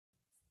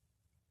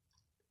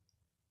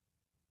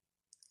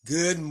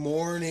Good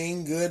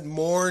morning, good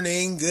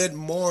morning, good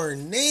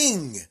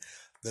morning.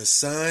 The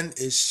sun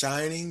is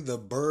shining, the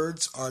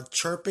birds are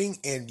chirping,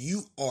 and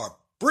you are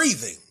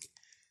breathing.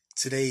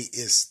 Today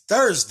is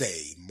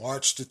Thursday,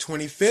 March the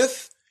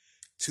 25th,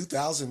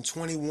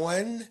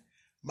 2021.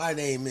 My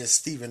name is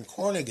Stephen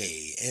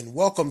Cornegay, and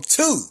welcome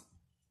to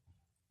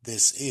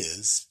This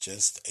Is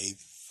Just a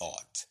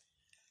Thought.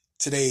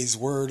 Today's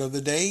word of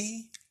the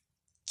day,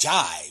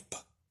 jibe,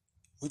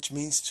 which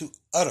means to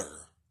utter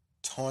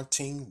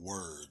taunting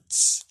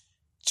words.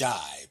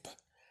 Jibe.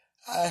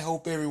 I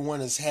hope everyone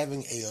is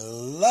having a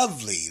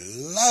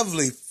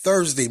lovely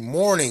Thursday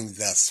morning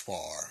thus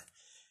far.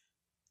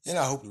 And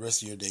I hope the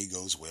rest of your day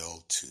goes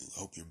well too.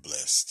 Hope you're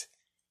blessed.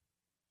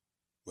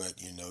 But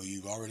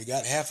you've already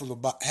got half of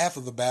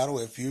the battle.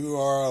 If you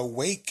are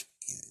awake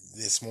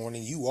this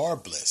morning, you are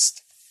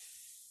blessed.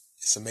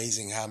 It's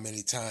amazing how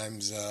many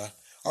times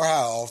or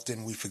how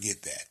often we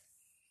forget that.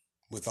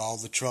 With all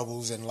the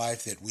troubles in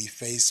life that we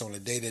face on a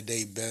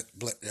day-to-day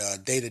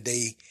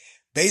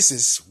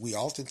basis, we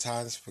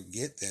oftentimes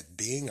forget that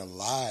being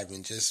alive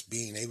and just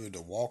being able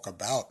to walk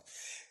about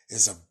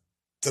is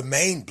the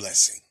main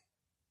blessing.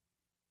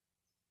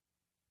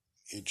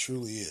 It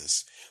truly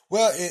is.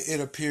 Well, it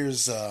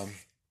appears the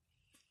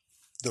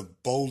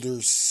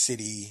Boulder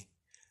City,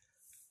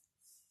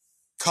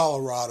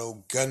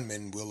 Colorado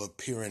gunman will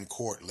appear in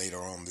court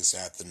later on this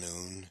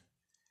afternoon.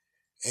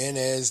 And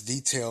as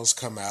details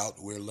come out,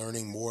 we're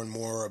learning more and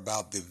more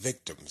about the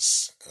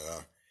victims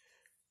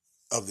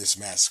of this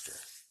massacre.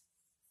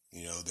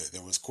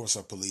 There was, of course,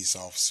 a police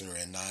officer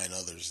and 9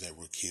 others that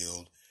were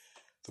killed.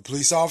 The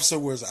police officer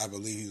was, I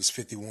believe, he was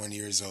 51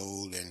 years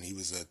old, and he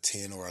was a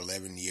 10 or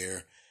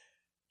 11-year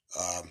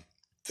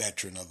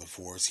veteran of the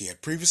force. He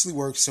had previously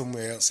worked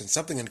somewhere else in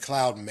something in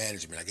cloud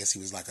management. I guess he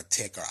was like a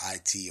tech or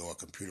IT or a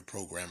computer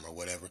programmer or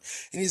whatever,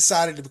 and he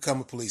decided to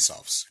become a police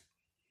officer.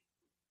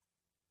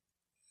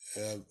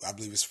 I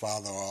believe his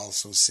father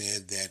also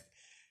said that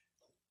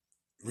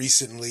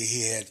recently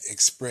he had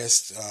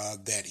expressed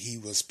that he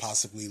was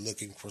possibly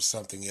looking for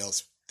something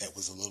else that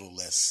was a little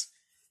less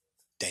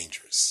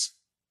dangerous.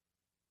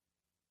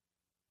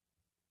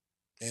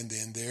 And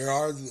then there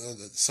are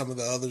some of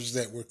the others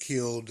that were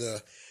killed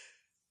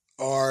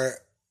are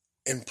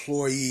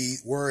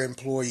were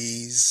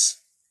employees.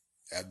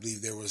 I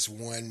believe there was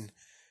one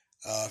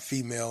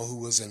female who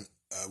was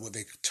what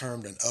they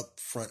termed an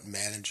upfront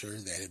manager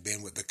that had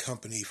been with the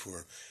company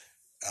for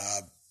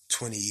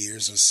 20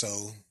 years or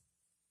so.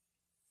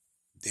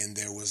 Then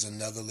there was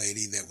another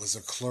lady that was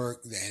a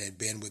clerk that had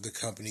been with the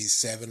company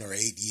 7 or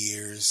 8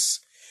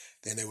 years.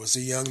 Then there was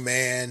a young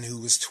man who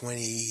was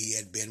 20. He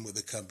had been with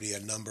the company a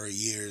number of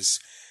years.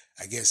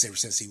 I guess ever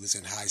since he was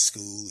in high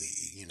school,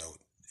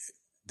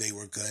 they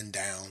were gunned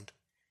down.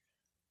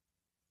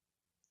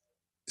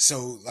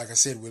 So, like I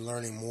said, we're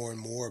learning more and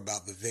more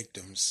about the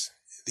victims.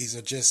 These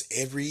are just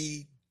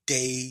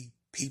everyday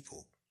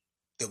people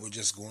that were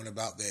just going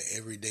about their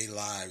everyday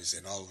lives,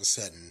 and all of a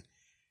sudden,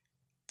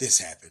 this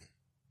happened.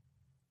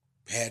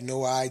 Had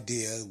no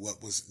idea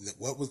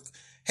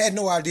had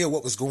no idea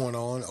what was going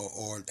on,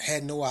 or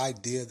had no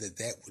idea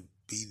that would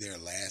be their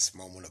last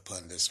moment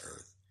upon this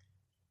earth.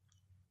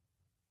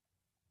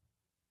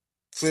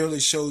 Clearly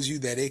shows you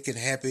that it can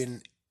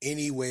happen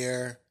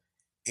anywhere,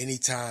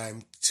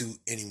 anytime to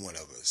any one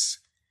of us.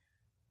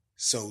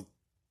 So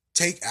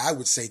I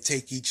would say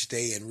take each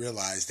day and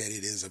realize that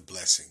it is a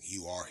blessing.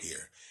 You are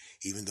here.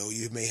 Even though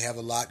you may have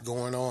a lot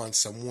going on,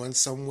 someone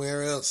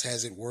somewhere else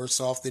has it worse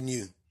off than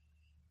you.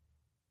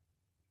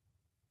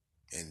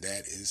 And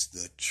that is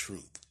the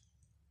truth.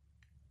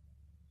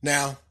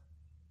 Now,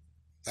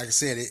 like I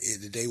said,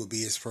 today will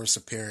be his first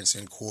appearance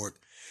in court.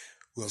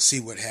 We'll see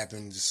what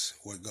happens,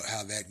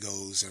 how that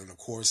goes. And of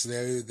course,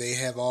 they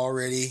have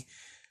already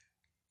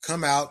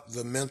come out.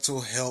 The mental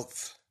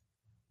health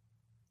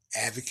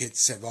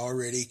advocates have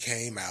already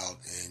came out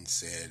and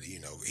said,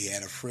 he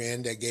had a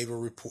friend that gave a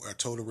report, or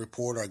told a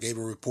reporter, or gave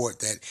a report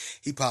that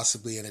he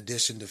possibly, in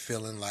addition to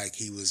feeling like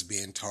he was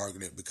being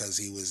targeted because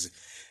he was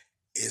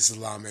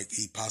Islamic,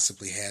 he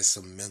possibly has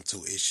some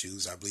mental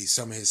issues. I believe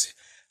some of his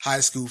high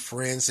school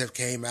friends have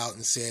came out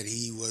and said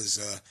he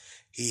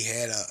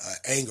had a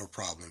anger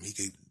problem. He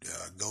could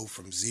go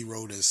from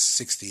 0 to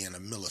 60 in a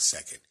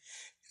millisecond.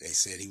 They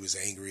said he was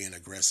angry and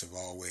aggressive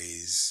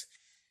always.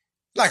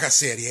 Like I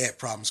said, he had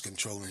problems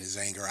controlling his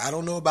anger. I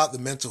don't know about the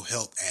mental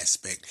health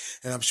aspect,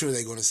 and I'm sure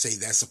they're going to say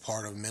that's a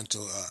part of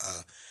mental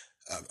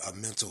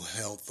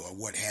health or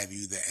what have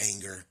you, the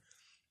anger.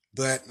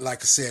 But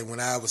like I said,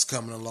 when I was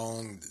coming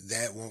along,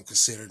 that won't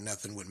consider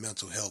nothing with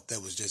mental health.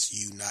 That was just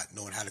you not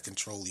knowing how to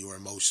control your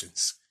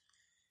emotions.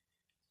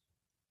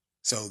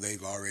 So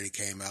they've already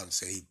came out and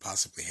said he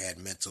possibly had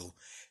mental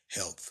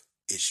health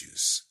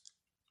issues.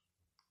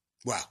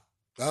 Wow.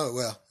 Oh,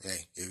 well,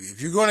 hey,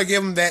 if you're going to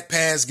give him that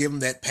pass, give him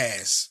that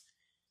pass.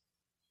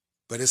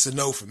 But it's a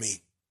no for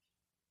me.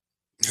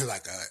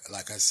 like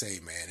I say,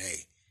 man,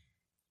 hey,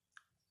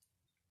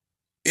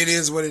 it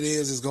is what it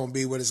is. It's going to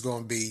be what it's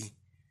going to be.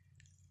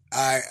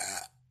 I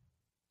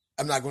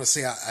I'm not going to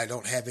say I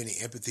don't have any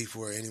empathy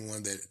for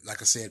anyone that,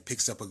 like I said,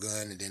 picks up a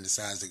gun and then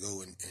decides to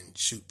go and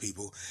shoot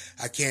people.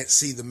 I can't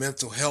see the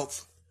mental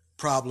health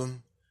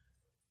problem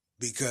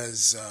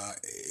because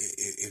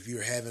if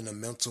you're having a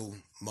mental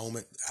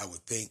moment, I would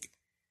think,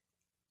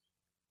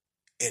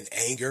 and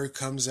anger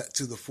comes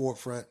to the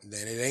forefront,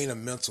 then it ain't a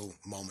mental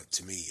moment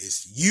to me.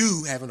 It's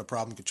you having a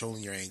problem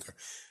controlling your anger.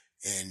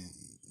 And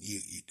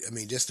I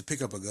mean, just to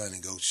pick up a gun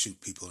and go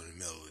shoot people in the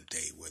middle of the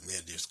day when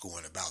they're just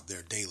going about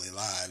their daily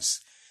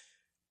lives,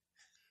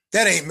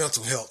 that ain't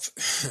mental health.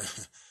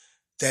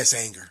 That's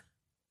anger.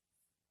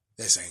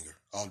 That's anger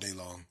all day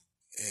long.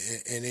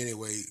 And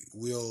anyway,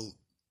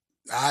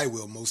 I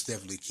will most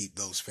definitely keep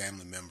those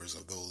family members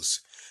of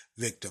those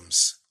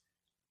victims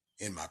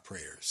in my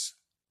prayers,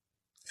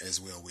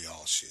 as well we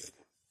all should.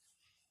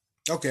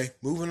 Okay,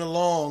 moving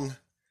along.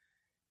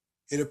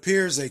 It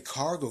appears a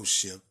cargo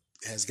ship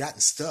has gotten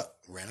stuck,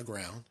 ran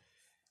aground.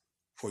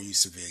 For you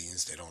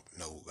civilians that don't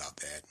know about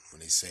that, when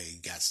they say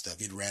got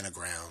stuck, it ran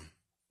aground.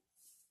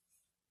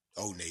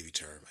 Old Navy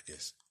term, I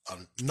guess. A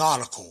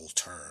nautical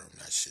term,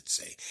 I should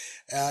say.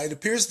 It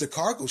appears the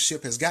cargo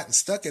ship has gotten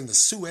stuck in the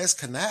Suez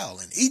Canal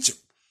in Egypt.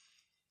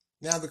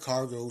 Now, the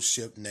cargo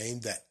ship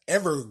named the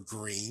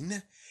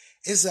Evergreen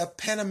is a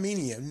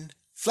Panamanian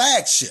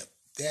flagship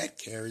that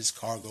carries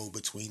cargo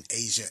between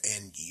Asia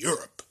and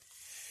Europe.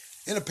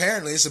 And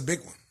apparently it's a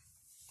big one.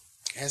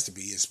 It has to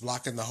be. It's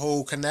blocking the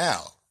whole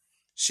canal.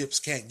 Ships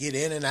can't get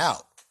in and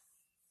out.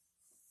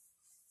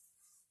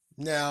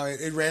 Now,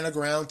 it ran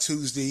aground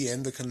Tuesday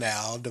in the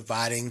canal,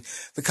 dividing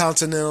the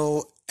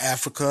continental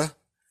Africa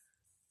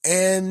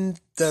and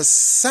the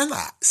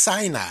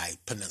Sinai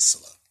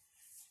Peninsula.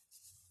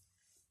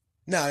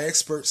 Now,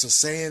 experts are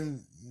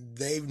saying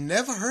they've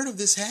never heard of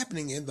this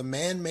happening in the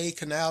man-made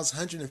canal's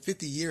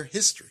 150-year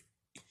history.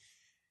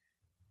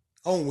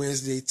 On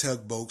Wednesday,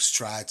 tugboats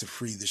tried to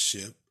free the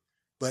ship,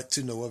 but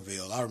to no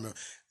avail. I remember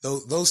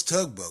those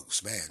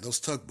tugboats, man,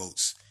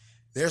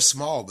 they're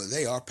small, but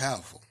they are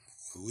powerful.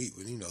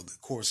 Of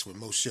course, with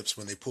most ships,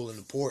 when they pull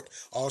into port,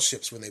 all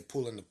ships, when they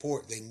pull into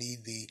port, they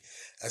need the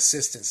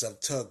assistance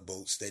of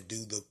tugboats that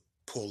do the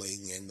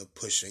pulling and the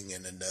pushing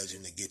and the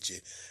nudging to get you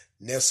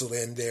nestled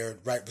in there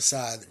right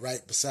beside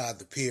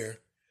the pier,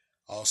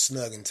 all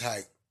snug and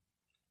tight.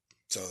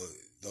 So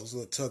those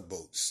little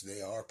tugboats,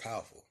 they are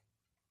powerful.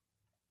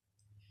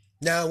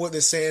 Now, what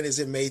they're saying is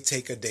it may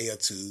take a day or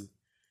two.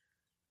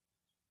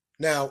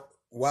 Now,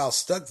 while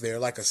stuck there,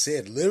 like I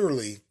said,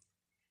 literally,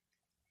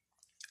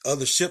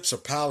 other ships are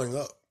piling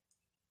up.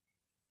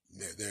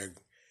 They're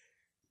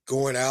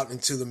going out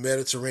into the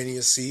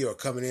Mediterranean Sea or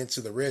coming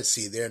into the Red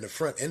Sea. They're in the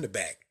front and the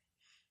back,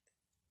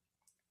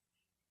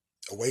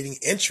 awaiting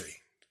entry.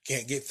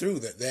 Can't get through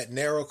that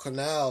narrow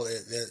canal.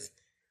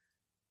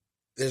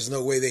 There's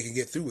no way they can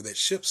get through with that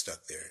ship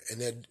stuck there. And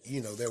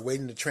they're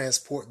waiting to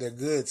transport their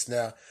goods.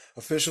 Now,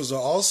 officials are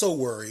also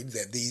worried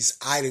that these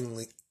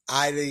idling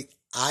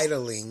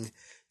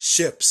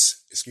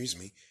ships,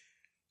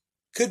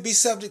 could be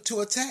subject to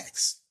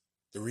attacks.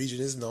 The region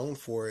is known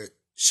for it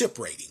ship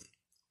raiding.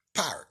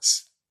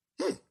 Pirates.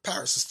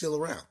 Pirates are still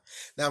around.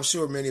 Now, I'm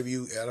sure many of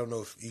you, I don't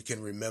know if you can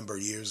remember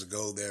years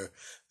ago,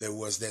 there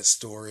was that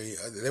story.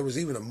 There was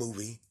even a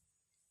movie.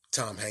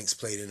 Tom Hanks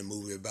played in a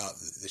movie about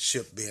the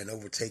ship being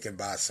overtaken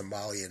by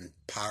Somalian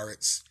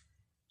pirates.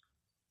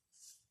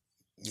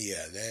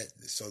 Yeah,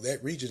 so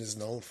that region is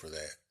known for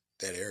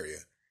that area.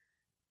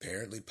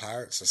 Apparently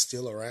pirates are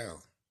still around.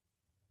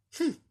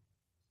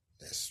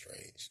 That's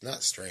strange.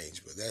 Not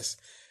strange, but that's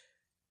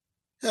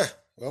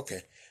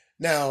okay.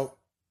 Now,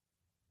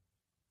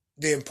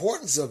 the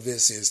importance of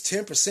this is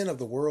 10% of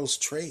the world's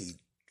trade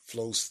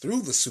flows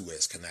through the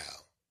Suez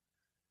Canal.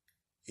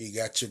 You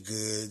got your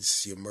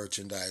goods, your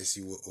merchandise,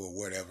 or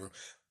whatever.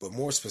 But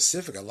more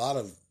specific, a lot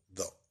of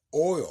the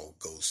oil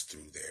goes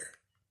through there.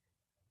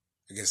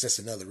 I guess that's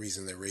another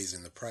reason they're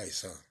raising the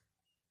price, huh?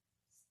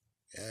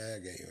 Yeah,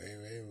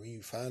 when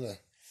you find a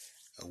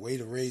way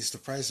to raise the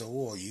price of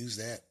oil, use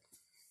that.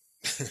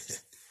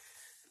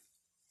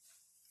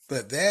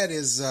 But that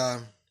is,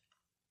 man,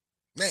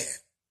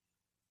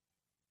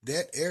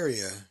 that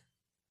area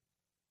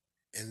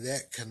and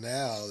that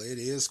canal, it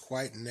is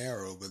quite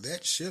narrow. But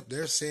that ship,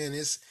 they're saying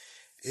it's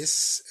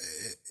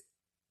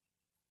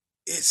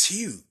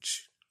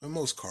huge. Well,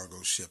 most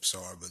cargo ships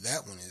are, but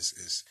that one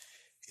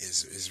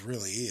is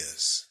really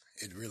is.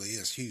 It really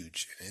is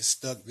huge. And it's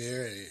stuck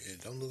there.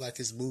 It don't look like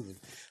it's moving.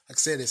 Like I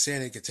said, they're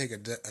saying it could take a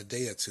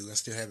day or two. I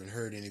still haven't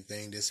heard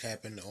anything. This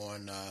happened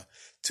on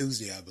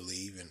Tuesday, I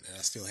believe, and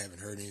I still haven't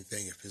heard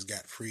anything. If it's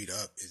got freed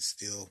up, it's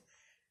still,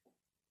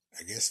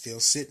 I guess, still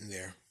sitting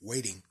there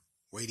waiting.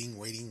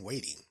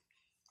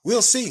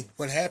 We'll see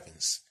what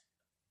happens.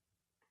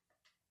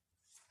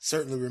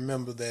 Certainly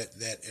remember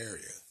that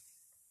area.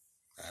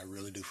 I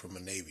really do, from my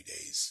Navy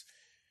days.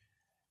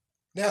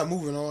 Now,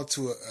 moving on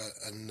to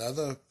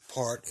another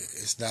part.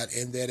 It's not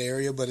in that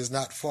area, but it's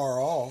not far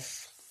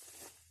off.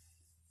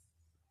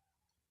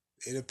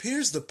 It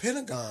appears the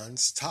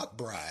Pentagon's top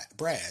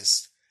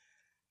brass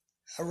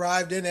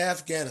arrived in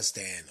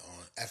Afghanistan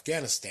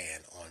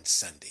on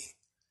Sunday.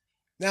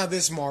 Now,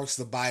 this marks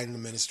the Biden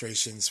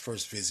administration's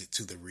first visit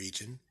to the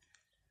region.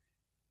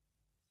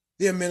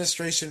 The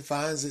administration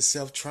finds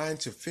itself trying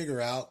to figure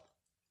out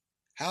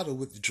how to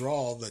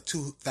withdraw the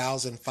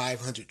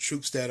 2,500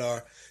 troops that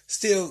are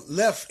still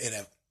left in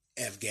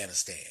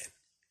Afghanistan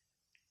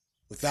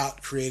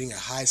without creating a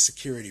high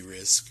security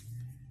risk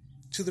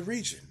to the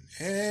region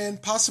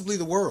and possibly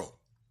the world.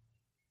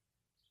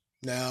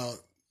 Now,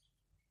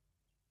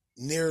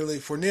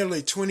 for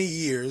nearly 20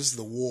 years,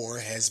 the war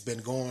has been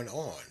going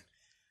on.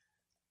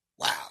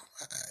 Wow.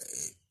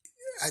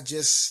 I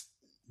just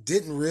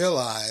didn't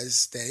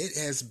realize that it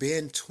has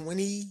been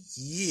 20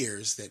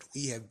 years that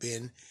we have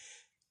been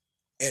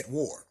at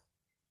war.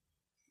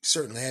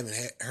 Certainly haven't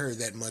heard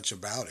that much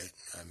about it.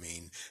 I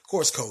mean, of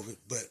course, COVID,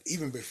 but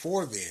even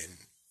before then,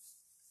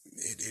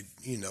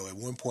 at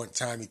one point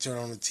in time, you turn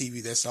on the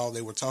TV, that's all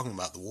they were talking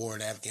about: the war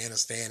in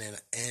Afghanistan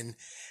and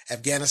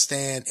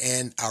Afghanistan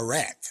and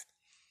Iraq.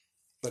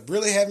 But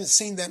really haven't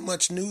seen that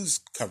much news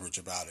coverage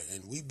about it.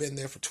 And we've been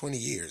there for 20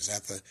 years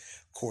after,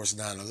 of course,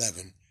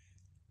 9/11.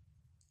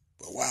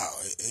 But wow,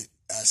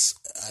 I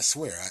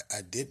swear,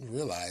 I didn't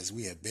realize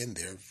we had been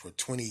there for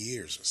 20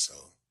 years or so.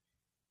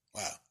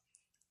 Wow.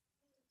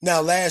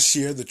 Now, last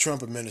year, the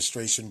Trump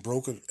administration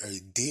brokered a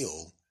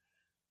deal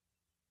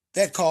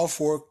that called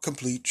for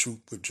complete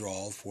troop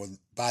withdrawal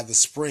by the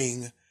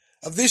spring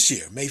of this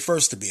year, May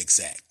 1st to be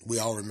exact. We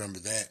all remember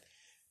that.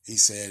 He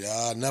said,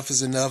 enough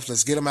is enough.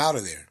 Let's get them out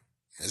of there.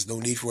 There's no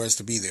need for us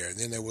to be there. And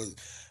then there was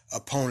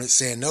opponents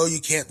saying, no, you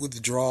can't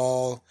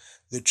withdraw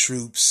the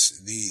troops.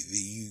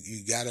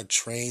 You got to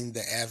train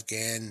the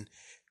Afghan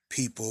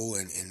people.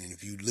 And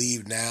if you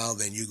leave now,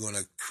 then you're going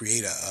to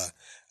create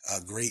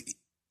a great,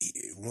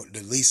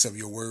 the least of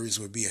your worries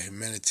would be a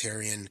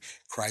humanitarian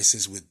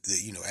crisis with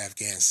the,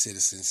 Afghan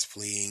citizens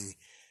fleeing.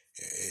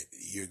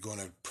 You're going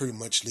to pretty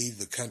much leave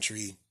the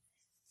country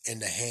in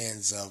the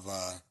hands of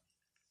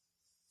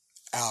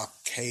Al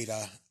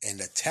Qaeda and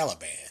the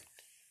Taliban.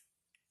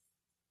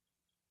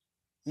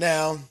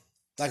 Now,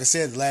 like I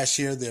said, last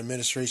year, the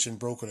administration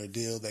brokered a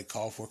deal that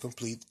called for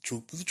complete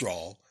troop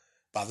withdrawal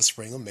by the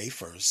spring of May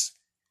 1st.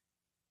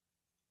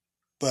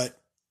 But,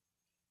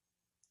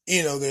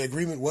 the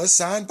agreement was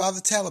signed by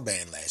the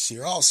Taliban last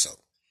year also.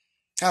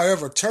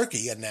 However,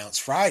 Turkey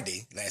announced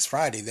last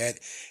Friday, that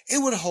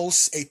it would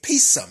host a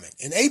peace summit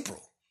in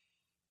April.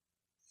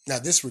 Now,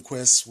 this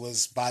request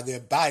was by the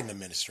Biden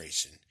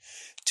administration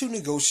to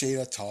negotiate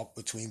a talk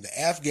between the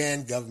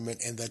Afghan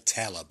government and the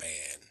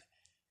Taliban.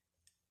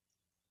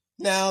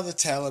 Now, the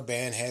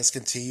Taliban has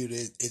continued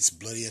its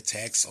bloody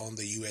attacks on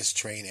the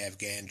U.S.-trained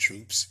Afghan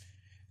troops.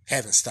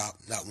 Haven't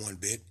stopped, not one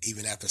bit,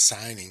 even after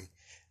signing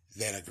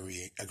that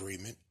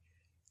agreement.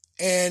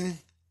 And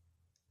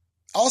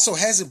also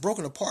hasn't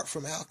broken apart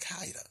from Al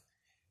Qaeda,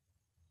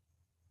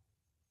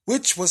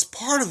 which was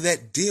part of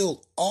that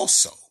deal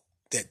also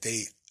that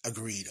they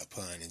agreed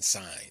upon and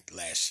signed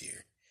last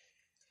year.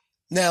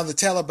 Now, the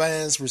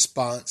Taliban's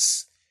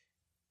response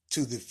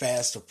to the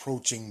fast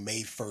approaching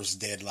May 1st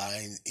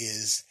deadline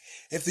is,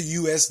 if the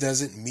U.S.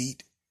 doesn't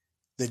meet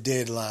the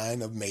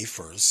deadline of May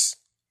 1st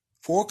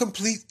for a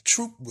complete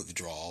troop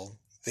withdrawal,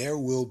 there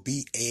will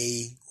be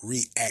a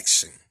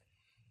reaction.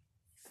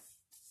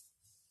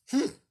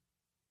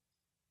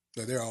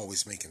 So they're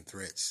always making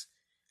threats.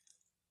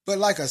 But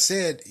like I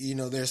said,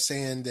 they're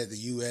saying that the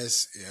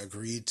U.S.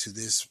 agreed to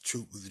this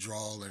troop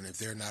withdrawal, and if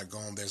they're not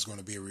gone, there's going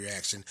to be a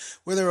reaction.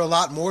 Well, there are a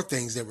lot more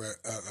things that were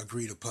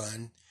agreed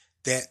upon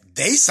that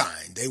they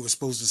signed. They were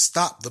supposed to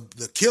stop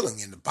the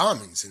killing and the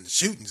bombings and the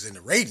shootings and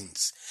the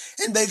raidings,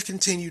 and they've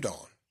continued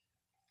on.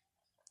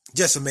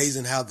 Just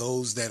amazing how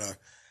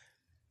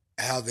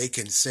they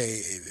can say,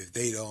 if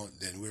they don't,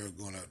 then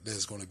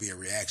there's going to be a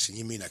reaction.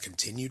 You mean a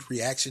continued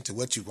reaction to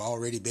what you've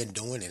already been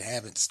doing and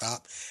haven't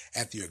stopped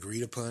after you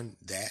agreed upon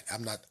that?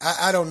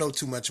 I don't know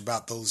too much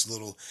about those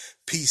little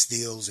peace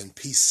deals and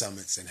peace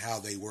summits and how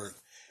they work.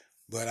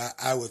 But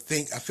I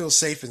feel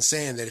safe in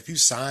saying that if you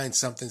signed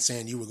something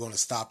saying you were going to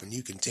stop and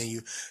you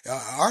continue,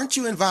 aren't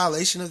you in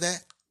violation of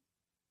that?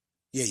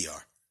 Yeah, you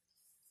are.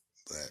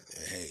 But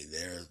hey,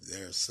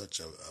 they're such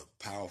a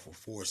powerful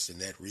force in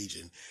that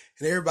region,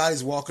 and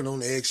everybody's walking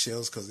on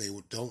eggshells because they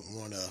don't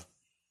want to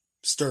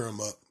stir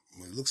them up.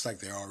 It looks like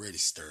they're already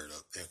stirred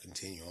up. They'll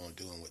continue on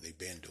doing what they've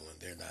been doing.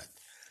 They're not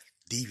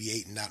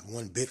deviating not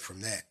one bit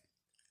from that.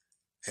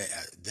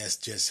 That's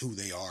just who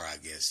they are, I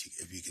guess,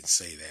 if you can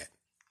say that.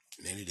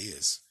 And it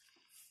is.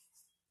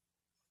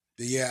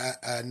 But yeah,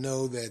 I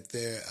know that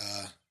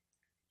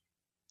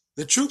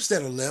the troops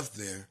that are left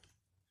there,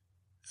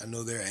 I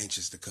know they're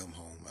anxious to come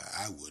home.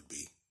 I would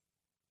be.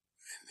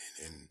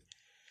 And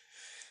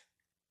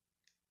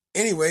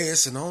anyway,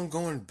 it's an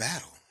ongoing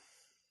battle,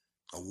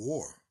 a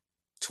war,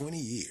 20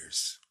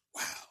 years.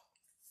 Wow.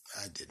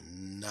 I did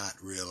not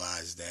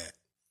realize that.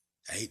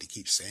 I hate to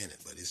keep saying it,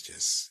 but it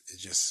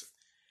just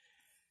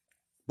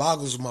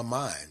boggles my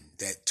mind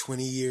that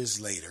 20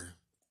 years later,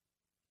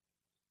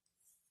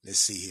 let's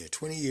see here,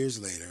 20 years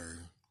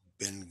later,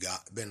 Bin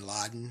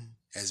Laden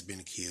has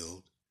been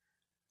killed.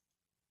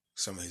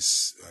 some of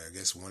his, I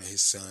guess one of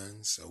his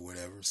sons or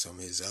whatever, some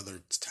of his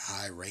other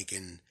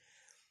high-ranking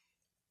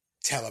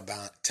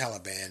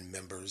Taliban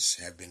members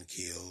have been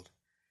killed.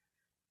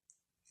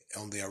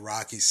 On the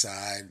Iraqi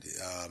side,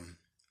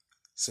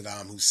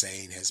 Saddam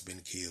Hussein has been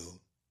killed.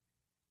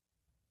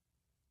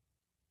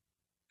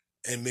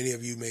 And many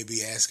of you may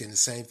be asking the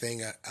same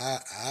thing I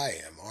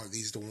am. Aren't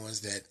these the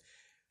ones that,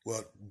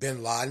 well,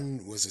 bin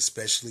Laden was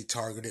especially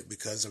targeted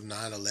because of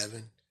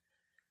 9/11,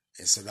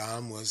 and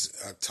Saddam was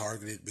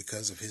targeted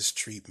because of his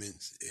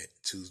treatment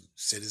to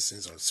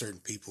citizens or certain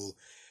people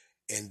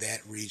in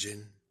that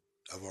region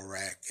of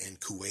Iraq and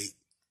Kuwait.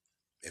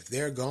 If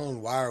they're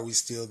gone, why are we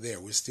still there?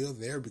 We're still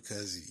there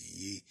because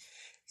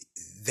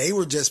they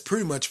were just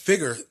pretty much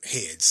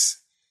figureheads.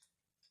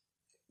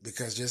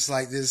 Because just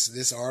like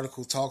this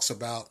article talks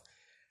about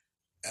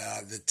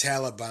the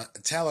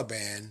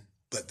Taliban,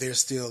 but they're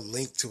still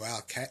linked to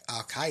Al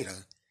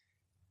Qaeda.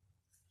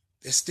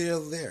 They're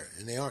still there,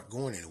 and they aren't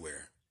going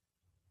anywhere.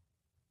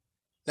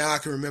 Now, I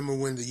can remember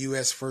when the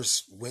U.S.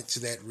 first went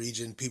to that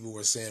region, people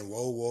were saying,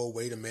 whoa,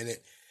 wait a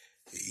minute.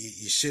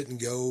 You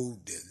shouldn't go.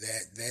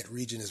 That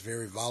region is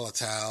very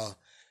volatile.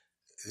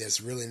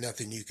 There's really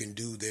nothing you can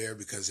do there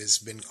because it's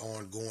been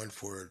ongoing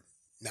for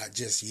not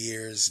just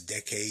years,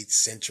 decades,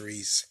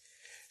 centuries.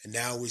 And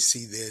now we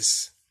see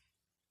this,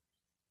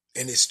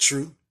 and it's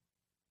true.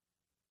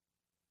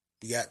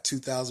 You got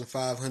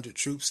 2,500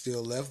 troops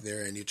still left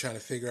there, and you're trying to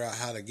figure out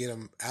how to get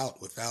them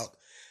out without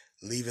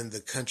leaving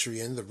the country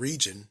and the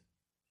region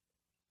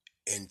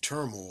in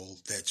turmoil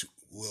that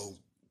will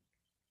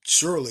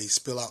surely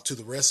spill out to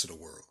the rest of the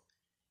world.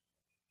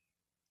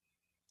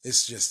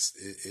 It's just,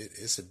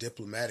 it's a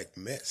diplomatic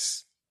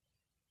mess.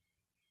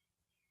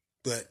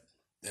 But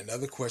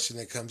another question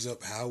that comes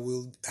up, how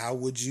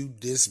would you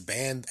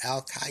disband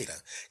Al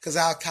Qaeda? Because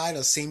Al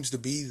Qaeda seems to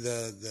be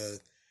the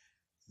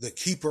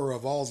keeper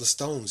of all the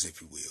stones,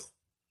 if you will.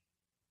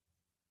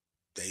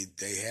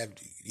 They have,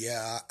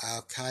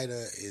 Al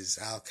Qaeda is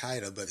Al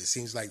Qaeda, but it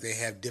seems like they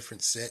have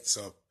different sets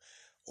of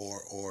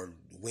or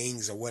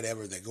wings or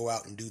whatever that go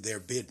out and do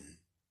their bidding.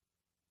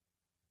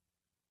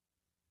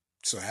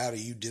 So how do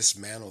you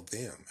dismantle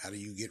them? How do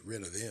you get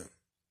rid of them?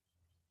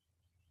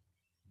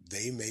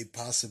 They may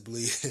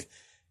possibly,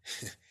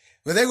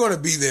 but they're going to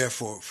be there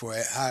for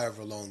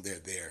however long they're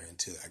there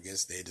until I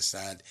guess they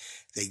decide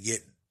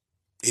it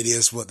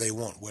is what they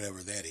want,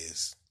 whatever that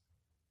is.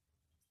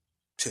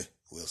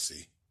 We'll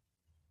see.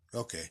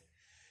 Okay.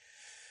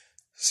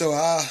 So,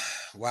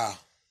 wow.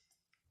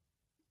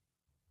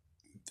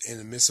 In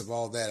the midst of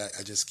all that,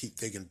 I just keep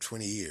thinking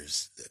 20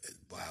 years.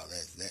 Wow,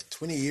 that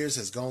 20 years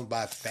has gone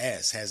by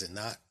fast, has it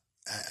not?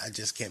 I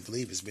just can't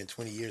believe it's been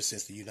 20 years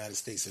since the United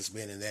States has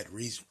been in that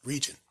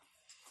region,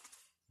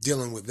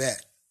 dealing with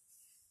that.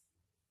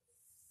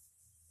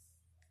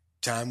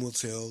 Time will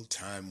tell,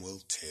 time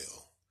will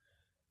tell.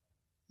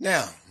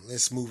 Now,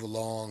 let's move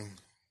along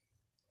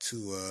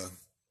to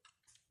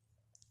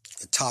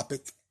a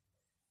topic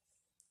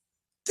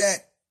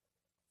that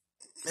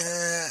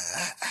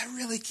I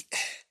really...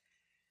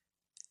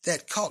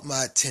 that caught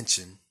my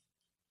attention.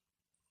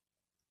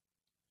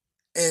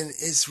 And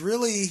it's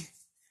really,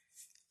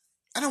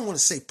 I don't want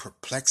to say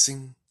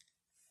perplexing,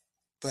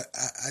 but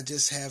I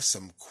just have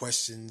some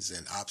questions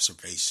and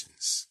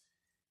observations.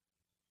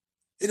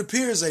 It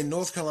appears a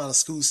North Carolina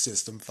school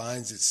system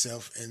finds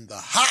itself in the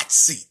hot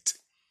seat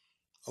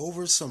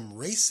over some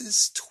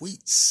racist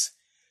tweets.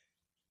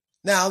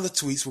 Now, the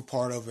tweets were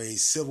part of a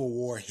Civil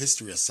War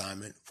history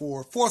assignment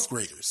for fourth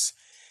graders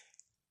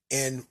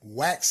in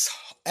Wax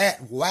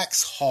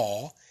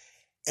Hall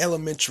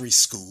Elementary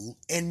School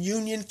in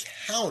Union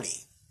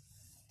County.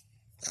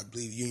 I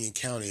believe Union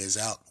County is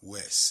out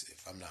west,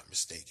 if I'm not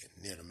mistaken,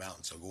 near the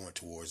mountains or going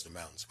towards the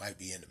mountains. Might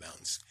be in the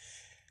mountains.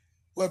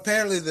 Well,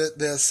 apparently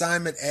the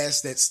assignment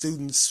asked that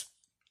students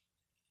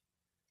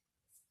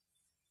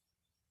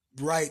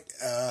to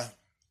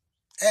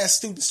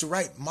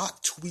write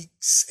mock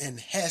tweets and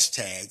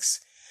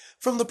hashtags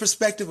from the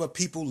perspective of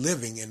people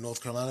living in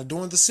North Carolina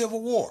during the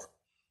Civil War.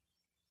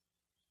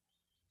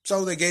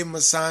 So they gave them an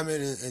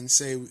assignment and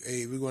say,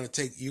 hey, you're going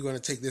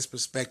to take this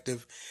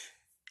perspective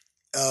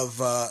of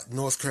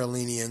North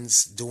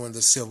Carolinians during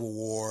the Civil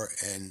War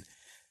and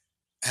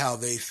how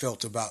they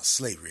felt about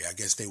slavery. I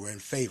guess they were in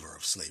favor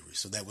of slavery.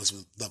 So that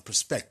was the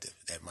perspective.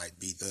 That might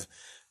be the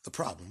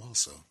problem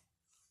also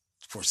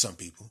for some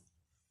people.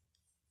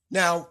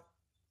 Now,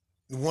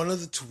 one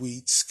of the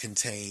tweets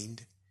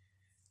contained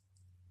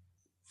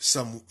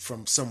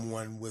from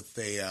someone with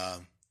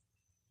a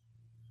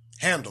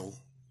handle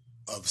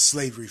of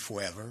Slavery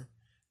Forever.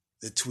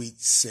 The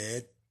tweet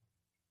said,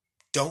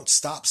 "Don't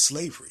stop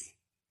slavery."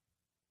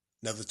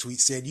 Another tweet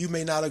said, "You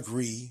may not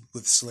agree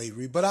with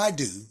slavery, but I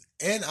do,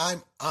 and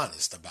I'm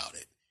honest about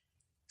it.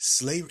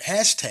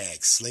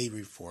 Hashtag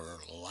slavery for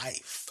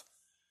life."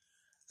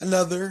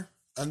 Another,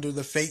 under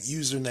the fake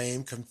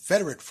username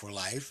Confederate for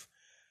Life,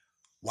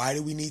 "Why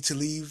do we need to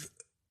leave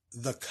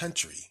the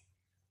country?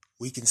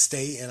 We can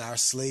stay and our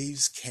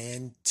slaves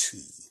can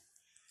too."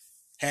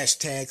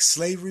 Hashtag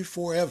slavery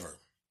forever.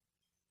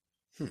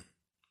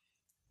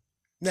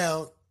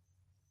 Now,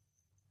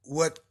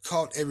 what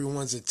caught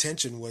everyone's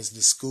attention was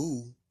the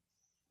school,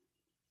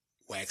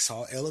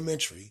 Waxhaw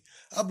Elementary,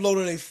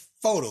 uploaded a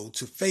photo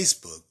to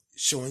Facebook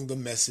showing the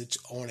message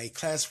on a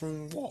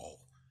classroom wall.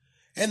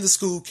 And the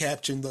school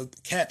captioned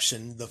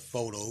the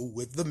photo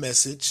with the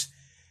message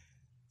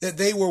that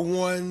they were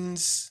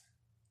ones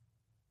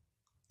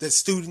that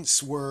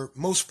students were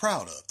most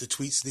proud of.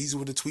 These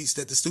were the tweets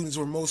that the students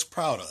were most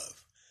proud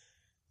of.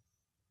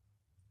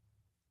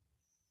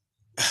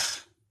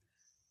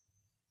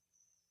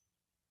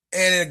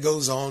 And it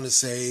goes on to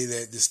say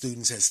that the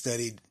students had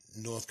studied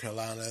North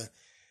Carolina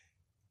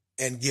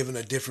and given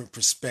a different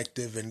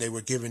perspective, and they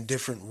were given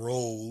different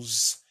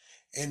roles,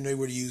 and they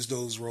were to use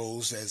those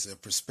roles as a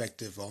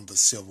perspective on the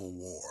Civil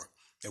War.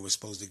 They were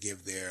supposed to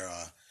give their,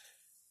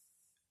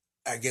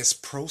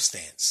 pro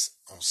stance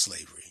on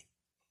slavery.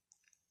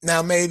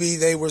 Now, maybe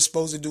they were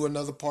supposed to do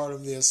another part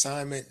of the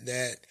assignment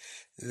that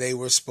they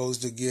were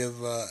supposed to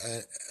give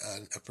a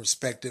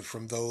perspective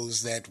from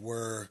those that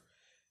were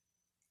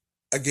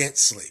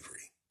against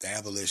slavery, the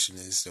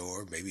abolitionists,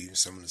 or maybe even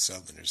some of the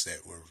Southerners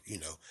that were,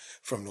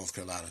 from North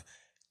Carolina.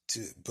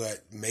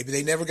 But maybe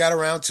they never got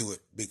around to it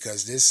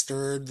because this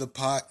stirred the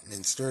pot,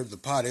 and stirred the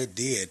pot it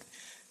did,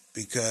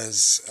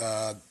 because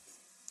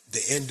the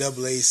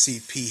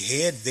NAACP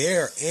head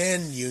there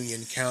in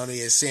Union County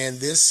is saying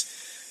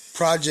this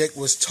project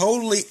was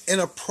totally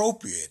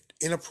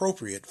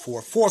inappropriate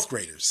for fourth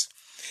graders.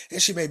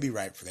 And she may be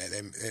right for that.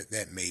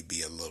 That may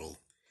be a little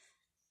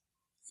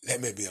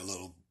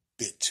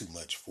bit too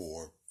much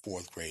for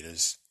fourth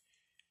graders.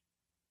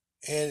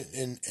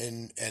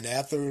 And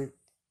after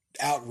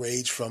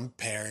outrage from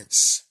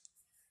parents,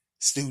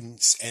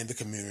 students, and the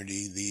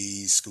community,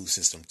 the school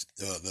system,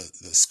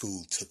 the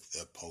school took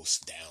the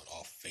post down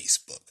off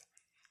Facebook.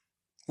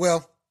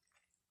 Well,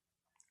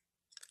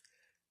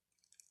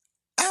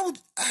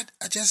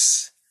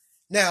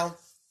 now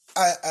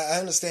I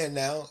understand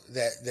now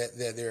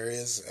that there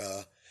is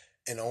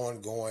an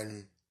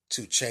ongoing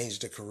to change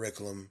the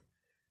curriculum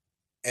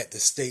at the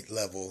state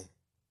level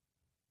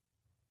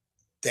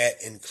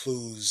that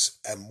includes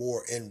a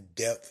more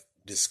in-depth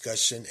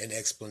discussion and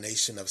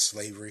explanation of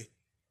slavery.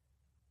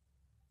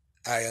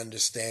 I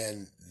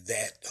understand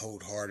that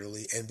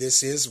wholeheartedly. And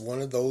this is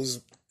one of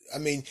those,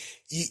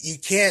 you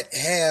can't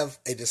have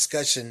a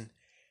discussion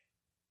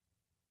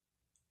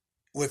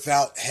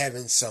without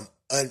having some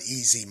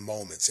uneasy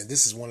moments. And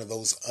this is one of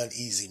those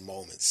uneasy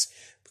moments,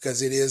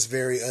 because it is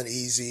very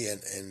uneasy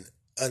and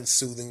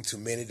unsoothing to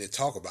many that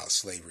talk about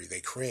slavery.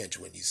 They cringe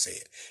when you say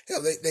it.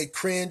 They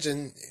cringe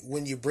and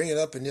when you bring it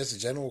up in just a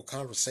general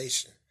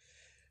conversation.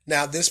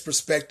 Now, this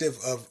perspective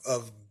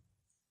of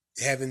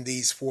having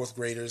these fourth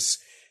graders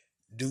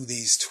do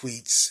these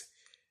tweets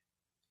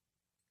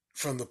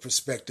from the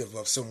perspective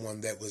of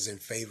someone that was in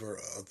favor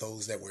of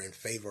those that were in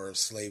favor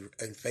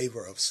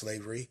of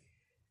slavery,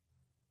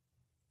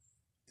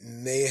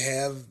 may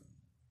have,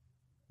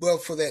 well,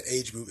 for that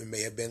age group, it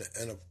may have been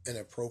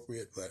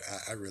inappropriate, but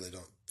I really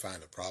don't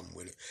find a problem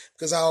with it,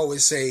 because I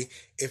always say,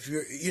 if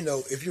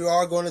you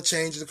are going to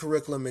change the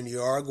curriculum and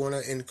you are going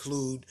to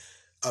include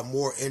a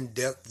more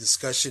in-depth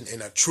discussion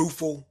and a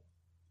truthful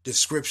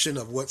description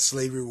of what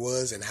slavery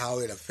was and how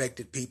it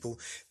affected people,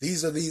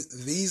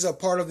 these are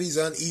part of these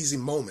uneasy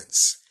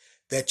moments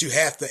that you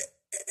have to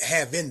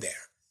have in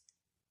there,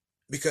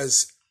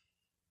 because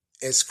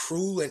as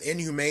cruel and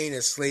inhumane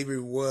as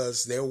slavery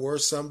was, there were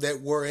some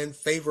that were in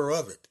favor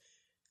of it.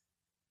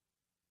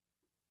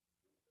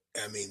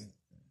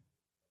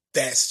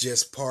 That's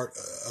just part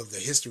of the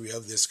history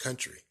of this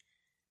country.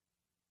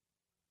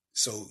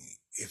 So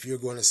if you're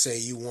going to say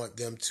you want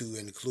them to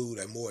include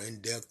a more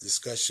in-depth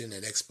discussion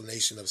and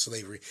explanation of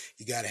slavery,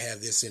 you got to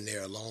have this in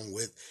there along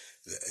with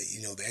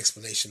the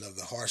explanation of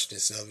the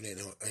harshness of it,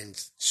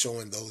 and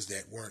showing those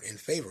that weren't in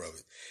favor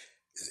of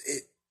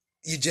it.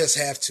 You just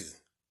have to.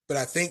 But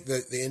I think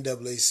that the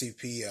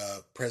NAACP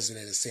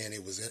president is saying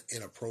it was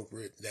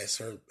inappropriate. That's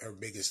her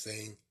biggest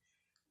thing,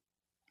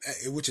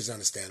 which is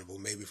understandable.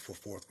 Maybe for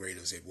fourth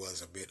graders it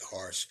was a bit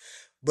harsh.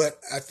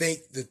 But I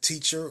think the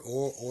teacher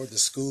or the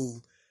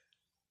school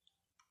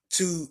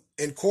to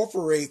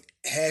incorporate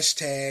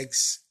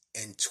hashtags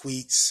and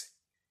tweets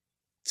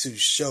to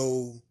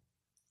show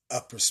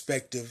a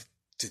perspective,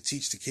 to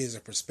teach the kids a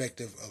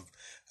perspective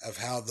of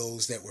how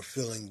those that were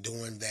feeling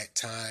during that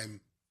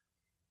time,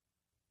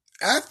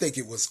 I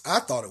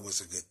thought it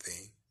was a good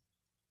thing.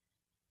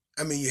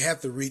 You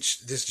have to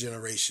reach this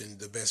generation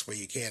the best way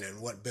you can, and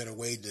what better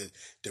way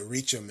to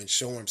reach them and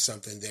show them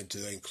something than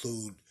to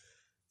include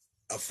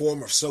a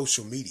form of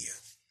social media.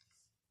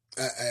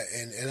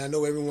 And I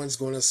know everyone's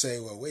going to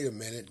say, well, wait a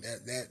minute,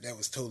 that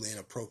was totally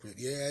inappropriate.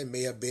 Yeah, it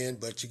may have been,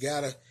 but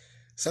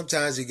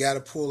sometimes you gotta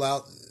pull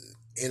out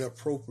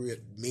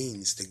inappropriate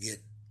means to get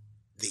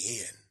the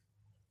end.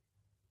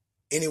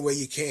 Any way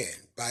you can,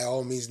 by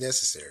all means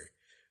necessary.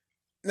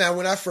 Now,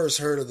 when I first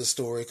heard of the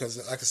story, because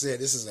like I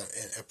said, this is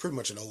a pretty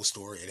much an old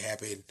story. It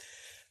happened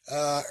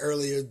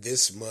earlier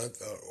this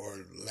month or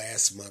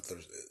last month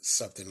or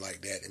something like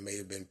that. It may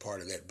have been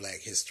part of that Black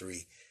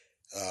History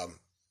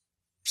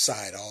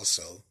side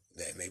also,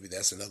 that. Maybe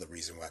that's another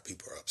reason why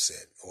people are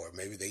upset. Or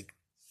maybe they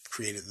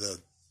created the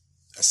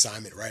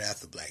assignment right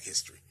after Black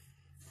History.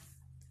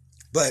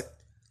 But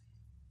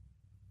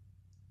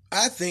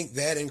I think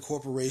that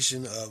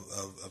incorporation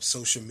of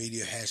social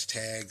media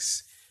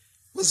hashtags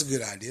was a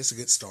good idea. It's a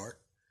good start.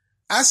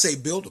 I say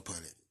build upon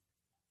it.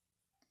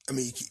 I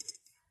mean,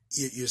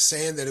 you're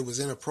saying that it was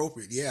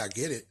inappropriate. Yeah, I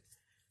get it.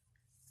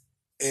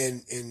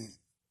 And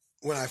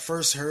when I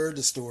first heard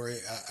the story,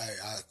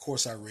 of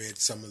course I read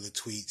some of the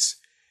tweets,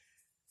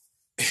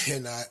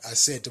 and I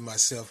said to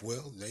myself,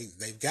 well,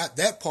 they've got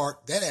that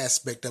part, that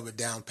aspect of it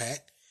down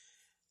pat.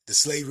 The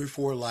slavery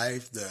for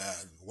life, the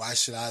why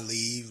should I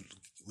leave?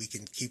 We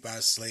can keep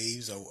our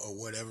slaves or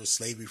whatever,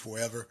 slavery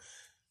forever.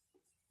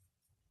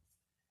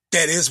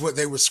 That is what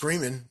they were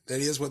screaming. That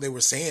is what they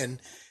were saying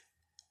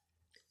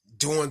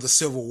during the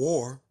Civil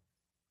War.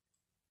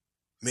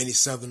 Many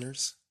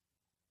Southerners.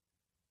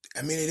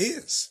 I mean, it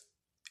is.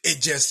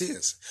 It just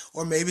is.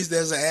 Or maybe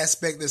there's an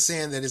aspect that's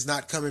saying that it's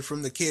not coming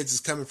from the kids, it's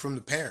coming from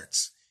the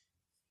parents.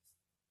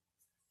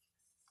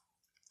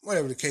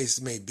 Whatever the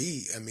case may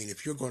be, I mean,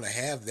 if you're going to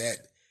have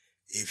that,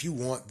 if you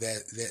want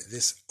that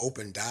this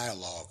open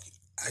dialogue,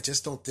 I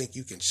just don't think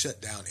you can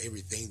shut down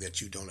everything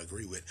that you don't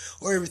agree with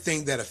or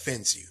everything that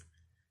offends you.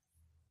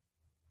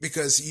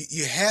 Because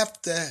you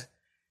have to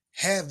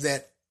have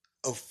that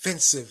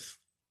offensive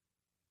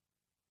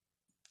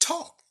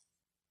talk.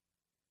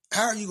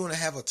 How are you going to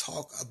have a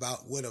talk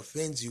about what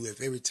offends you if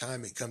every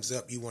time it comes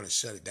up you want to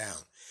shut it down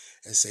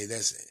and say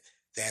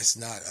that's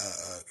not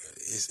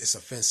it's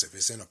offensive,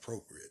 it's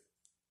inappropriate.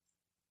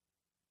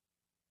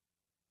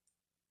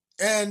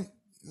 And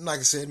like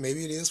I said,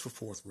 maybe it is for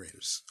fourth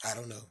graders. I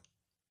don't know.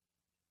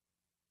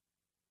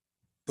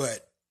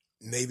 But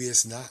maybe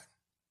it's not.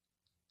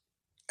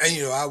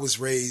 And I was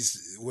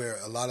raised where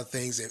a lot of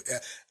things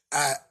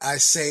I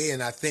say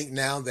and I think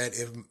now that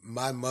if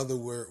my mother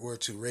were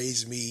to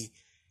raise me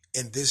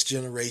in this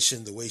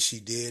generation the way she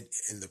did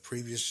in the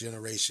previous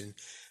generation,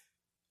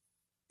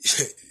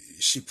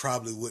 she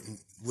probably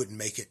wouldn't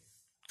make it,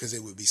 because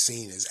it would be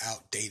seen as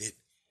outdated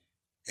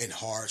and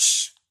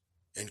harsh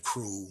and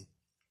cruel,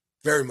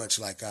 very much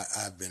like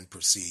I've been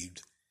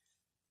perceived.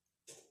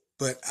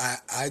 But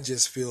I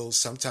just feel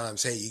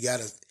sometimes, hey, you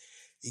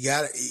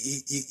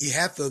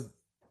have to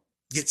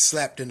get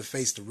slapped in the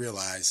face to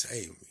realize,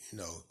 hey,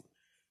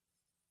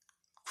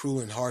 cruel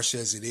and harsh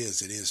as it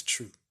is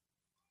true.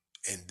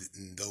 And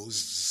those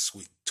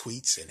sweet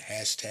tweets and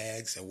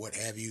hashtags and what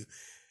have you,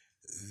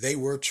 they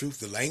were truth.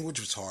 The language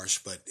was harsh,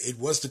 but it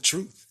was the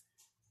truth.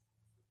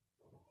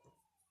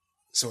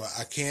 So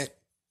I can't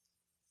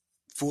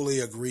fully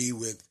agree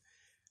with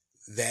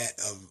that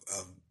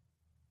of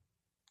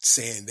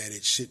saying that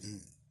it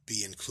shouldn't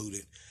be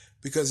included.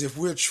 Because if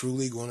we're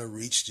truly going to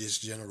reach this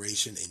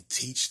generation and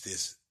teach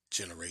this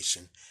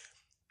generation,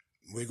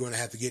 we're going to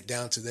have to get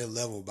down to their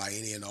level by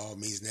any and all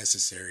means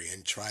necessary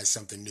and try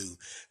something new.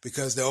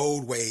 Because the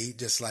old way,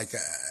 just like,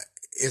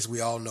 as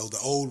we all know,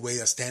 the old way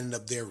of standing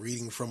up there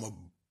reading from a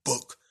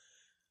book,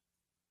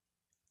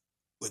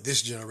 with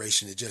this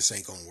generation, it just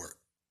ain't going to work.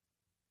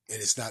 And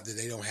it's not that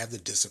they don't have the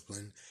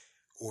discipline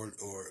or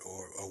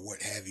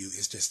what have you.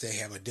 It's just they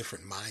have a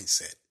different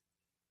mindset.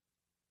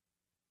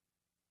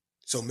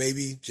 So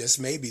maybe, just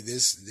maybe,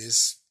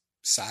 this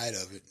side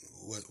of it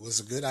was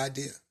a good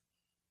idea.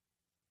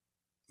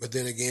 But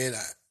then again,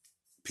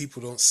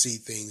 people don't see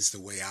things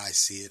the way I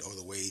see it or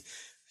the way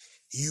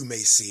you may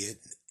see it.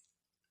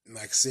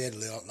 Like I said,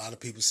 a lot of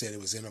people said it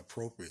was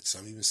inappropriate.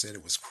 Some even said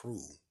it was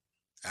cruel.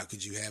 How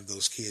could you have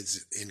those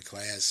kids in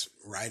class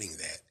writing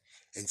that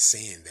and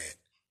saying that?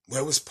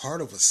 Well, it was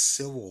part of a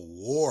Civil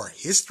War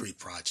history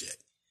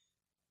project.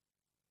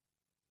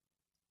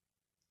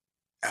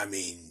 I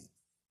mean,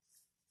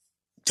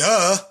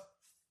 duh.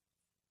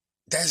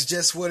 That's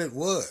just what it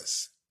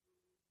was.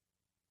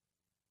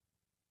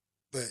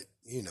 But,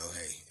 hey,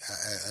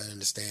 I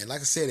understand.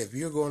 Like I said, if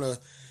you're going to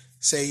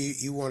say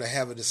you want to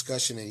have a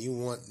discussion and you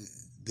want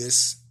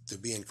this to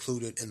be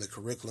included in the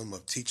curriculum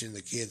of teaching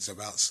the kids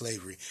about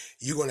slavery,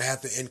 you're going to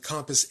have to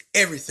encompass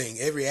everything,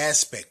 every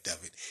aspect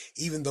of it,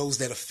 even those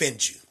that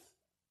offend you.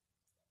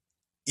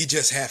 You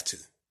just have to.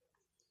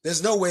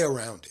 There's no way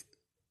around it.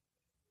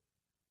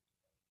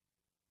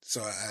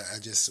 So I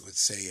just would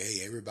say,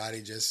 hey,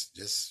 everybody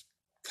just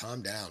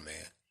calm down, man.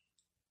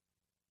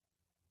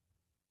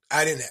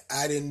 I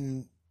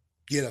didn't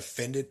get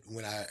offended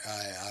when I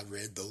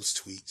read those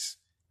tweets.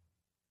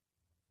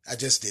 I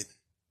just didn't.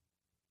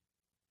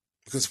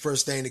 Because the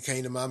first thing that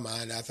came to my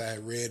mind after I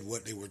read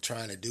what they were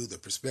trying to do, the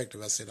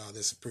perspective, I said, oh,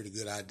 that's a pretty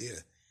good idea.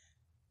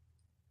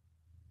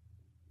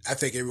 I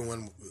think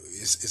everyone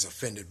is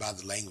offended by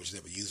the language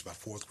that was used by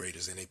fourth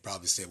graders, and they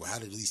probably said, well, how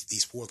did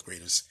these fourth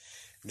graders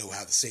know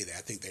how to say that?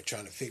 I think they're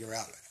trying to figure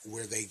out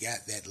where they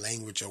got that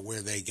language or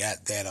where they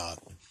got that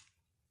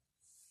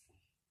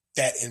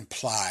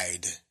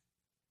implied,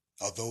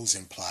 or those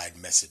implied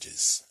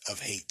messages of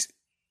hate.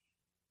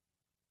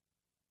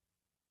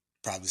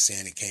 Probably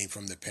saying it came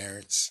from the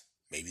parents,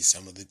 maybe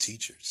some of the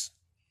teachers.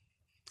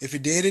 If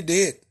it did, it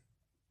did.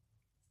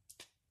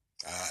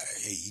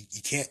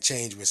 You can't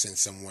change what's in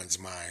someone's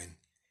mind.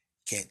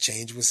 Can't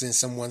change what's in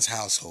someone's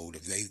household.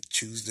 If they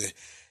choose to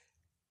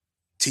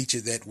teach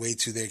it that way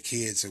to their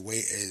kids, a way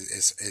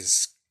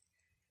as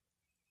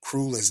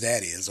cruel as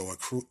that is, or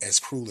as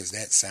cruel as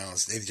that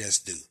sounds, they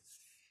just do.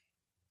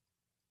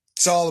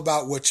 It's all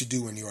about what you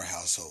do in your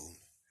household,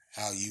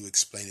 how you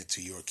explain it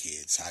to your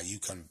kids, how you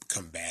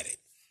combat it.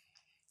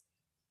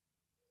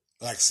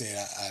 Like I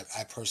said,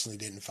 I personally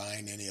didn't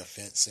find any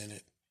offense in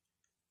it.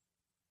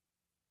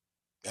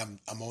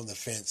 I'm on the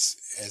fence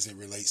as it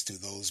relates to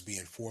those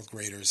being fourth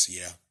graders.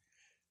 Yeah,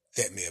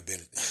 that may have been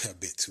a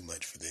bit too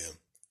much for them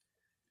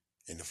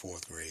in the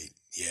fourth grade.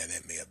 Yeah,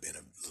 that may have been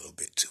a little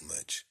bit too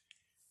much.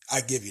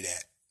 I give you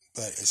that.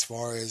 But as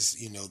far as,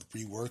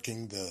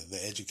 reworking the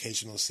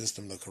educational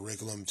system, the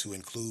curriculum to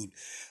include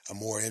a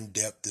more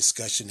in-depth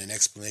discussion and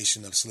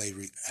explanation of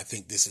slavery, I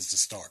think this is the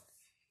start.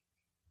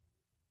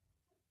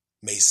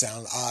 May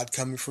sound odd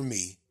coming from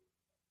me,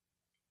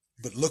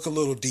 but look a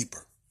little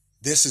deeper.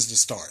 This is the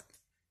start.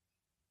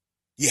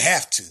 You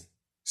have to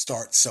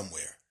start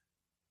somewhere.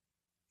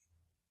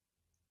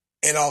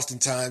 And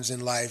oftentimes in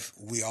life,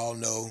 we all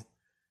know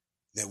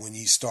that when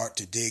you start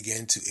to dig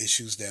into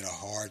issues that are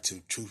hard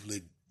to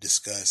truthfully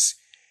discuss,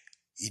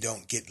 you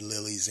don't get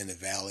lilies in the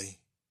valley.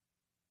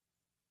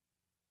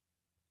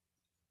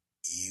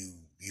 You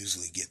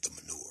usually get the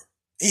manure.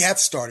 And you have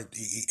to start it.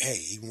 Hey,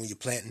 even when you're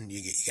planting,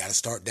 you got to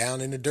start down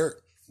in the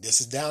dirt.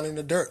 This is down in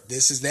the dirt.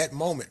 This is that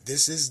moment.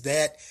 This is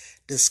that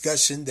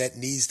discussion that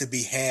needs to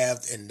be had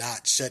and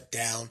not shut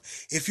down.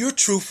 If you're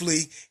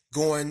truthfully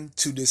going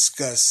to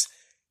discuss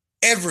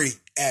every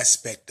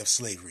aspect of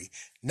slavery,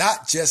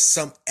 not just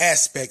some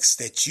aspects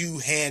that you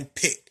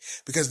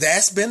handpicked, because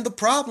that's been the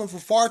problem for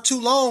far too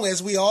long,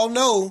 as we all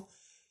know.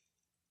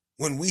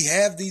 When we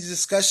have these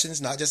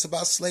discussions, not just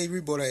about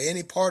slavery, but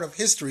any part of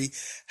history,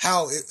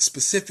 how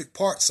specific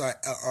parts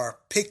are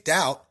picked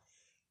out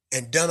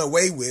and done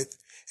away with.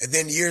 And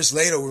then years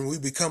later, when we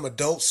become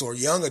adults or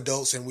young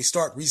adults and we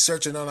start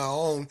researching on our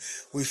own,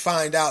 we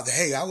find out that,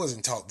 hey, I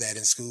wasn't taught that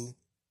in school.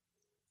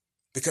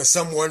 Because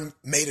someone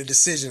made a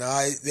decision.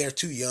 They're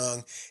too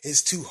young.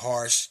 It's too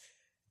harsh.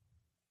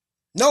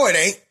 No, it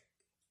ain't.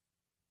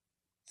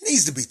 It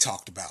needs to be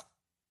talked about.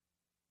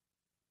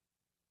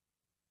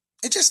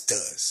 It just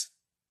does.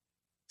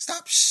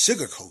 Stop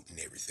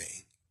sugarcoating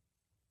everything.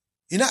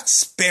 You're not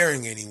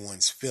sparing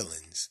anyone's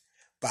feelings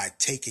by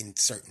taking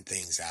certain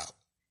things out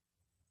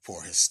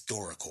for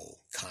historical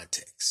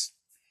context.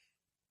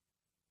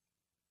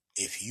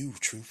 If you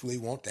truthfully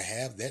want to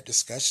have that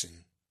discussion,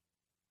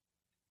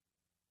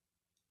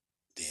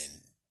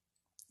 then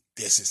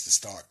this is the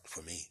start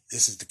for me.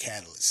 This is the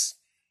catalyst.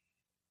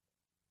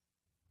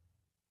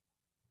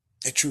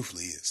 It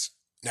truthfully is.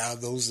 Now,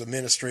 those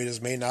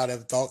administrators may not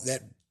have thought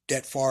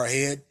that far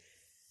ahead,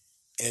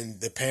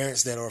 and the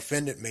parents that are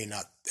offended may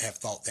not have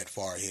thought that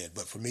far ahead.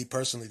 But for me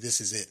personally,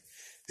 this is it.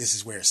 This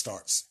is where it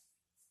starts.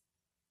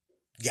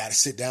 You got to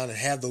sit down and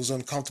have those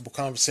uncomfortable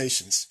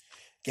conversations.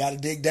 Got to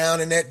dig down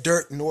in that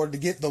dirt in order to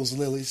get those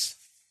lilies.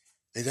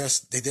 They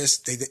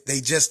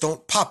just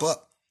don't pop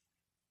up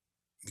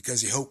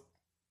because you hope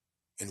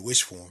and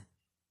wish for them.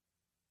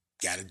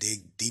 Got to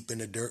dig deep in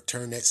the dirt,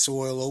 turn that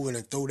soil over,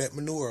 and throw that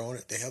manure on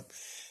it to help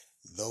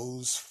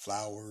those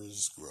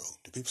flowers grow.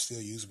 Do people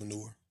still use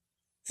manure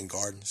in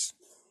gardens?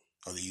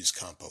 Or they use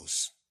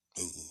compost?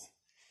 Ooh.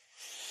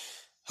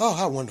 Oh,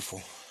 how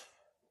wonderful.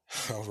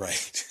 All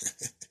right.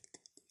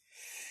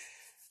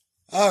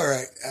 All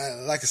right.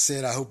 Like I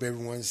said, I hope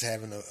everyone's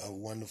having a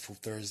wonderful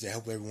Thursday. I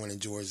hope everyone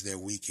enjoys their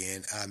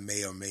weekend. I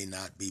may or may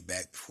not be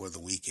back before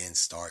the weekend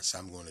starts.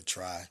 I'm going to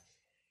try.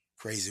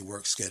 Crazy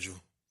work schedule,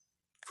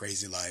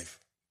 crazy life,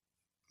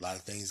 a lot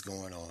of things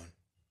going on.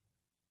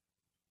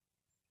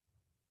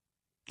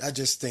 I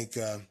just think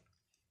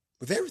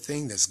with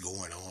everything that's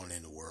going on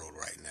in the world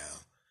right now,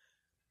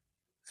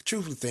 I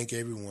truly think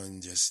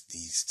everyone just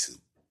needs to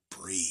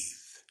breathe.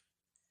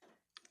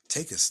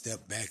 Take a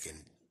step back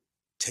and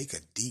take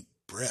a deep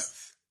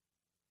breath.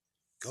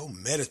 Go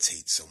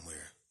meditate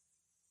somewhere.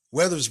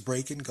 Weather's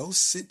breaking. Go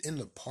sit in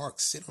the park,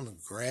 sit on the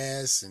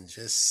grass and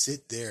just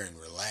sit there and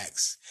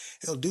relax.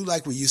 Hell, do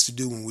like we used to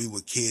do when we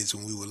were kids,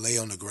 when we would lay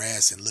on the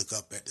grass and look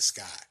up at the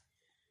sky.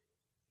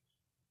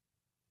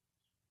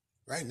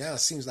 Right now, it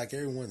seems like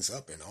everyone's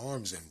up in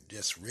arms and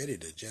just ready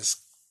to just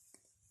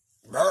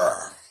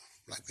roar,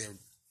 like they're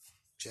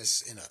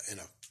just in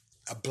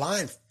a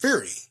blind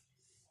fury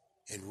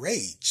and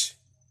rage.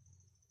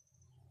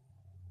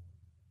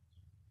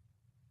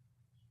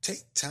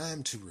 Take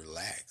time to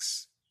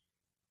relax.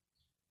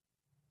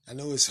 I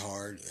know it's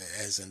hard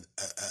as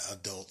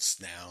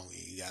adults now.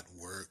 You got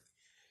work,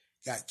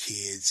 got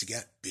kids, you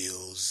got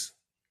bills,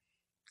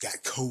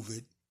 got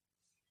COVID.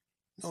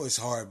 I know it's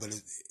hard, but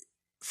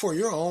for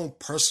your own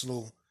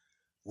personal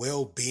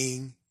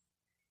well-being,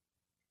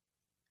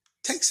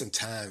 take some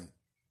time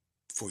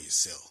for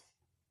yourself.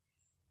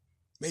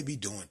 Maybe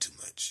doing too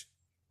much.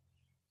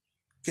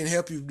 Can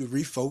help you to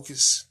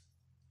refocus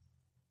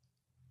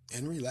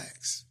and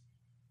relax.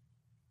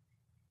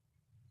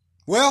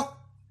 Well,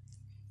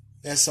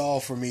 That's all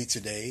for me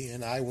today,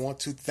 and I want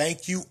to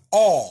thank you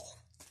all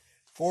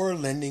for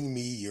lending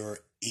me your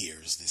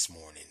ears this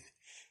morning.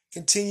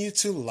 Continue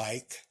to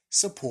like,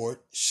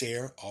 support,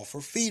 share, offer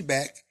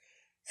feedback.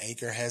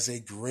 Anchor has a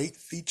great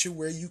feature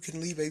where you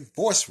can leave a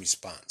voice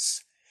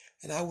response,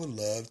 and I would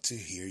love to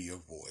hear your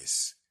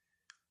voice.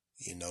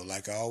 You know,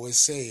 like I always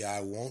say, I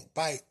won't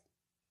bite.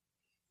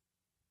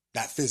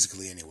 Not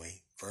physically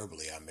anyway,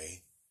 verbally I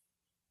may.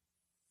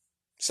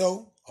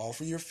 So,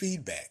 offer your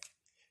feedback.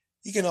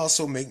 You can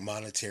also make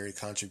monetary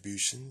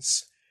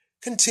contributions.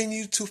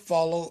 Continue to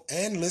follow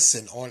and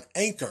listen on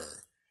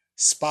Anchor,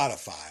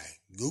 Spotify,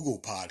 Google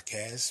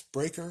Podcasts,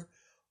 Breaker,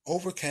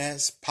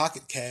 Overcast,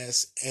 Pocket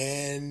Cast,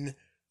 and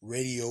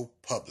Radio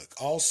Public.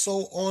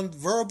 Also on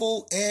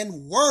Verbal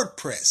and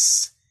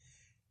WordPress.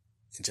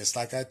 And just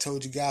like I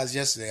told you guys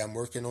yesterday, I'm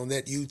working on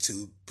that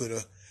YouTube. Put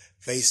a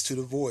face to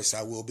the voice.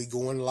 I will be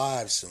going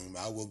live soon.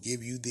 I will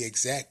give you the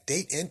exact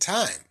date and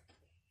time.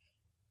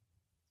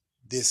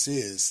 This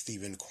is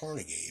Stephen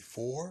Cornegay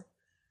for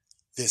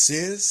This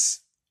Is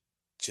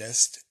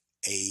Just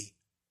a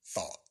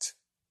Thought.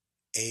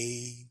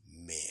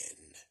 Amen.